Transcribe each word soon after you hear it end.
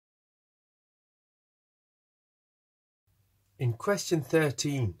In question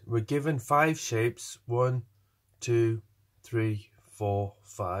 13, we're given 5 shapes, 1, 2, 3, 4,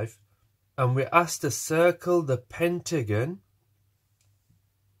 5, and we're asked to circle the pentagon.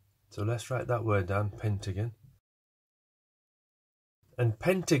 So let's write that word down, pentagon. And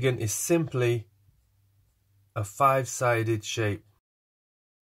pentagon is simply a 5-sided shape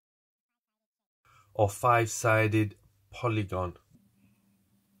or 5-sided polygon.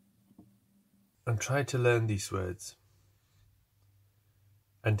 And try to learn these words.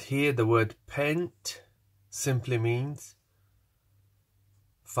 And here the word pent simply means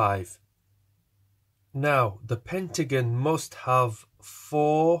 5. Now the pentagon must have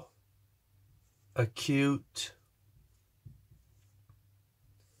 4 acute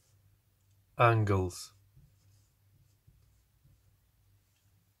angles.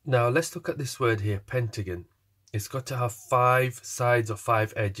 Now let's look at this word here, pentagon. It's got to have 5 sides or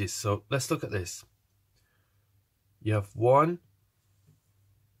 5 edges. So let's look at this. You have 1,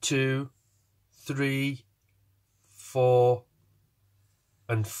 2, 3, 4,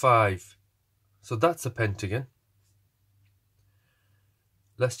 and 5. So that's a pentagon.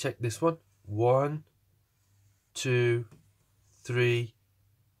 Let's check this one. 1, 2, 3,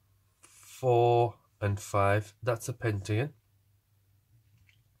 4, and 5. That's a pentagon.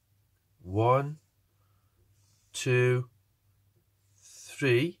 1, 2,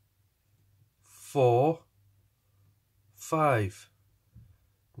 3, 4, 5.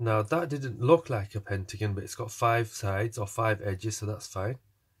 Now that didn't look like a pentagon, but it's got 5 sides or 5 edges, so that's fine.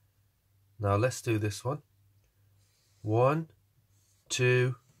 Now let's do this one. 1,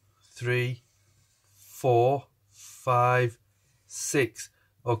 2, 3, 4, 5, 6.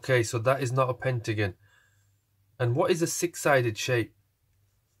 Okay, so that is not a pentagon. And what is a 6-sided shape?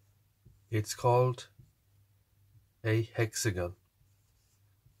 It's called a hexagon.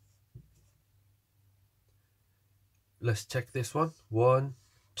 Let's check this one. 1,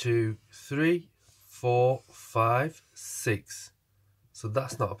 2, 3, 4, 5, 6. So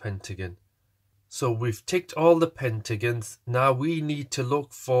that's not a pentagon. So we've ticked all the pentagons. Now we need to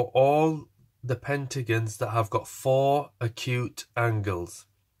look for all the pentagons that have got 4 acute angles.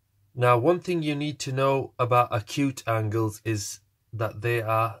 Now one thing you need to know about acute angles is that they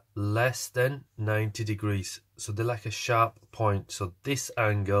are less than 90 degrees. So they're like a sharp point. So this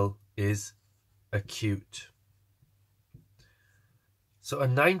angle is acute. So a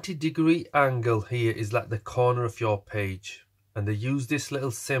 90-degree angle here is like the corner of your page. And they use this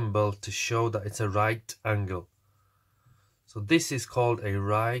little symbol to show that it's a right angle. So this is called a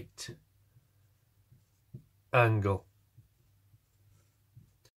right angle.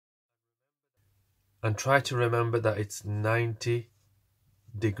 And try to remember that it's 90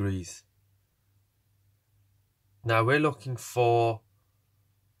 degrees. Now we're looking for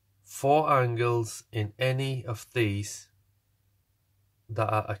 4 angles in any of these that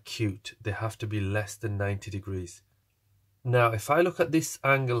are acute. They have to be less than 90 degrees. Now if I look at this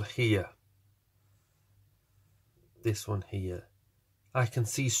angle here, this one here, I can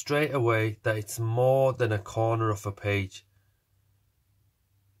see straight away that it's more than a corner of a page.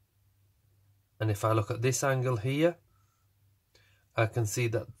 And if I look at this angle here, I can see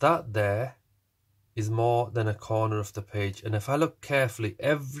that that there is more than a corner of the page. And if I look carefully,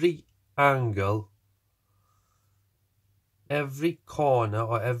 every angle, every corner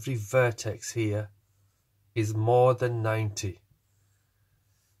or every vertex here is more than 90.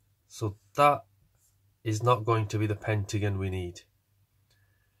 So that is not going to be the pentagon we need.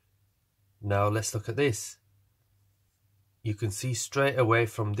 Now let's look at this. You can see straight away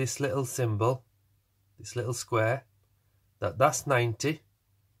from this little symbol, this little square, that that's 90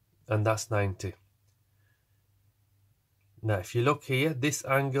 and that's 90. Now if you look here, this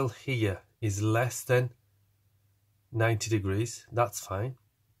angle here is less than 90 degrees. That's fine.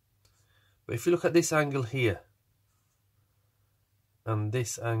 But if you look at this angle here and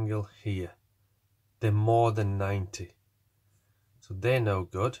this angle here, they're more than 90. So they're no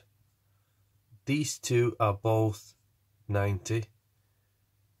good. These two are both 90.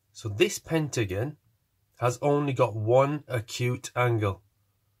 So this pentagon has only got 1 acute angle.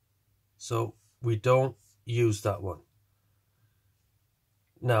 So we don't use that one.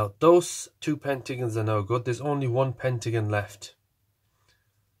 Now those 2 pentagons are no good. There's only 1 pentagon left.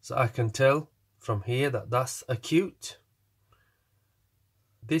 So I can tell from here that that's acute.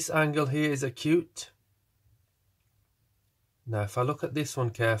 This angle here is acute. Now if I look at this one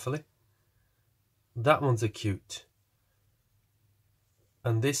carefully, that one's acute.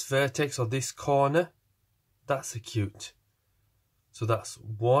 And this vertex or this corner, that's acute. So that's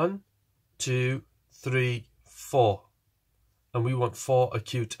 1, 2, 3, 4. And we want 4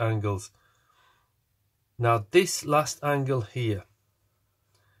 acute angles. Now this last angle here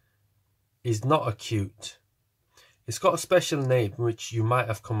is not acute. It's got a special name which you might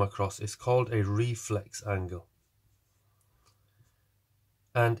have come across. It's called a reflex angle.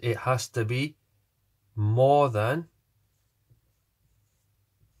 And it has to be more than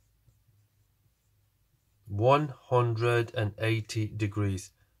 180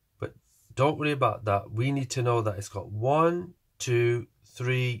 degrees. But don't worry about that. We need to know that it's got 1, 2,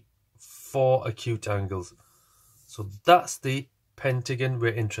 3, 4 acute angles. So that's the pentagon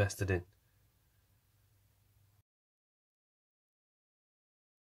we're interested in.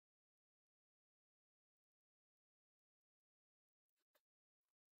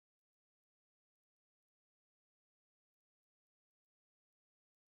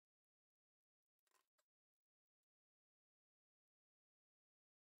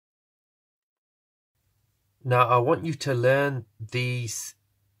 Now I want you to learn these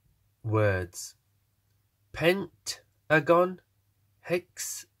words: pentagon,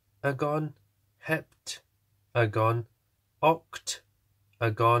 hexagon, heptagon,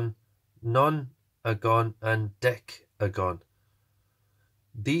 octagon, nonagon, and decagon.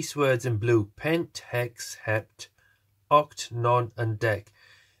 These words in blue: pent, hex, hept, oct, non, and dec.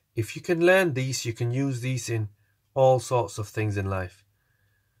 If you can learn these, you can use these in all sorts of things in life.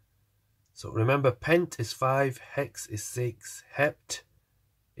 So remember, pent is 5, hex is 6, hept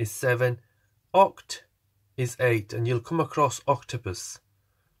is 7, oct is 8, and you'll come across octopus.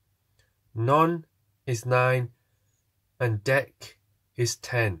 Non is 9, and dec is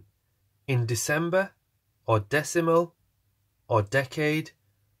 10. In December, or decimal, or decade,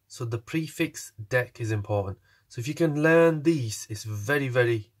 so the prefix dec is important. So if you can learn these, it's very,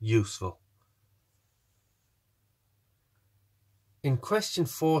 very useful. In question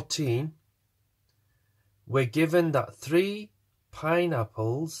 14, we're given that 3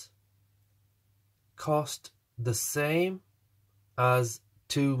 pineapples cost the same as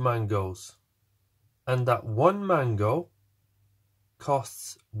 2 mangoes, and that 1 mango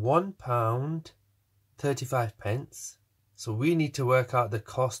costs £1.35. So we need to work out the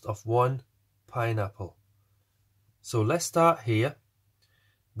cost of 1 pineapple. So let's start here.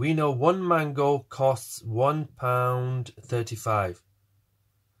 We know 1 mango costs £1.35.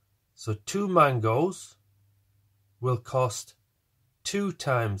 So 2 mangoes will cost 2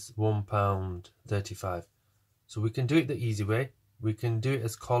 times £1.35. So we can do it the easy way. We can do it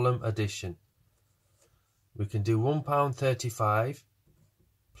as column addition. We can do £1.35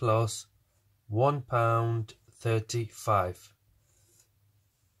 plus £1.35.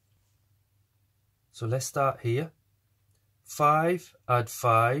 So let's start here. 5 add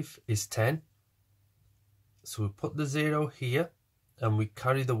 5 is 10. So we put the 0 here and we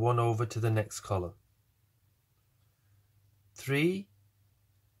carry the 1 over to the next column. 3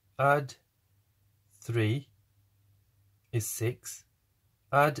 add 3 is 6.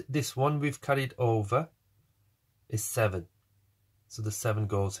 Add this 1 we've carried over is 7. So the 7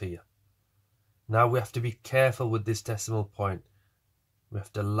 goes here. Now we have to be careful with this decimal point. We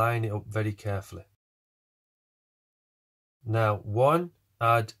have to line it up very carefully. Now 1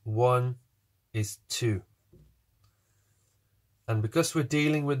 add 1 is 2. And because we're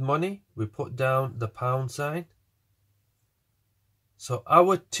dealing with money, we put down the pound sign. So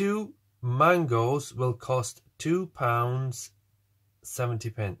our 2 mangoes will cost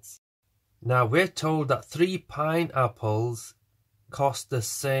 £2.70. Now we're told that 3 pineapples cost the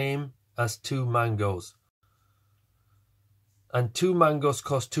same as 2 mangoes. And 2 mangoes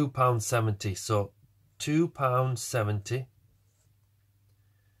cost £2.70. So £2.70.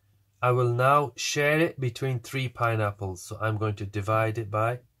 I will now share it between 3 pineapples. So I'm going to divide it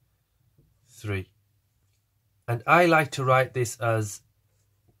by 3. And I like to write this as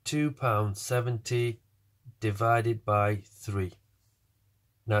 £2.70 divided by 3.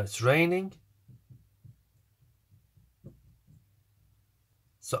 Now it's raining.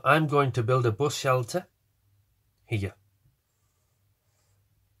 So I'm going to build a bus shelter here.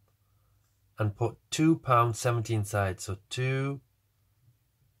 And put £2.70 inside. So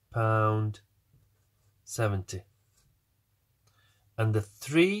 £2.70. And the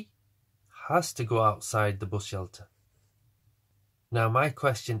 3 has to go outside the bus shelter. Now my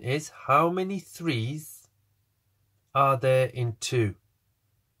question is, how many 3s are there in 2?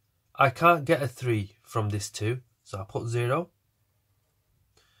 I can't get a 3 from this 2, so I put 0.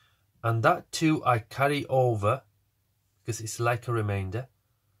 And that 2 I carry over because it's like a remainder.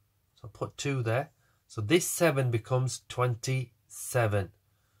 So I put 2 there. So this 7 becomes 27.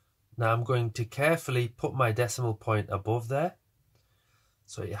 Now I'm going to carefully put my decimal point above there.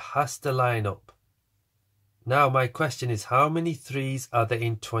 So it has to line up. Now my question is, how many 3s are there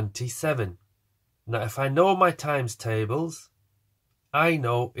in 27? Now if I know my times tables, I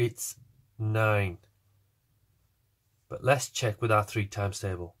know it's 9. But let's check with our 3 times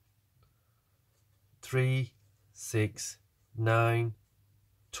table. 3, 6, 9,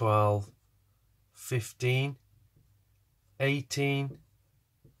 12, 15, 18,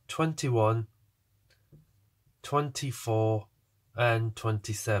 21, 24 and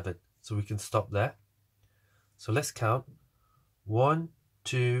 27. So we can stop there. So let's count. 1,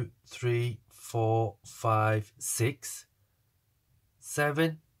 2, 3, 4, 5, 6,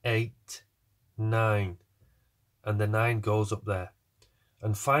 7, 8, 9. And the 9 goes up there.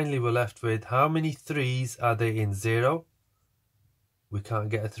 And finally we're left with how many 3s are there in 0? We can't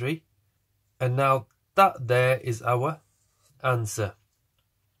get a 3. And now that there is our answer.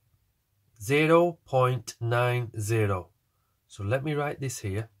 0.90. So let me write this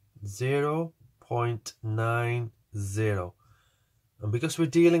here. 0.90. And because we're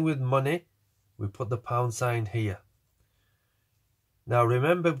dealing with money, we put the pound sign here. Now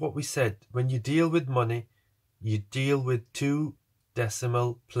remember what we said. When you deal with money, you deal with 2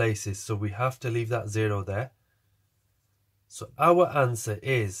 decimal places. So we have to leave that 0 there. So our answer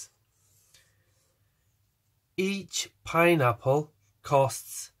is each pineapple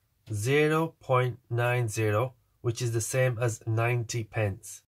costs 0.90, which is the same as 90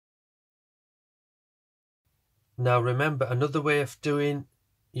 pence. Now remember, another way of doing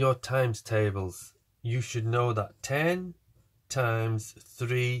your times tables, you should know that 10 times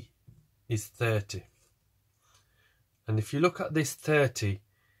 3 is 30. And if you look at this 30,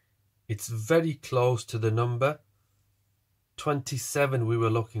 it's very close to the number 27 we were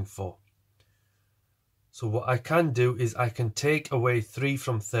looking for. So what I can do is I can take away 3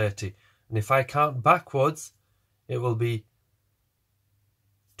 from 30. And if I count backwards, it will be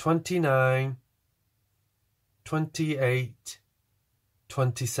 29, 28,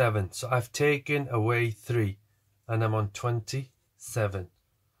 27. So I've taken away 3 and I'm on 27.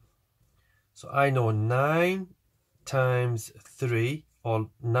 So I know 9 times 3, or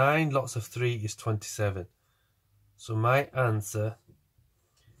 9 lots of 3 is 27. So my answer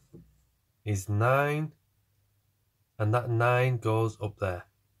is 9, and that 9 goes up there.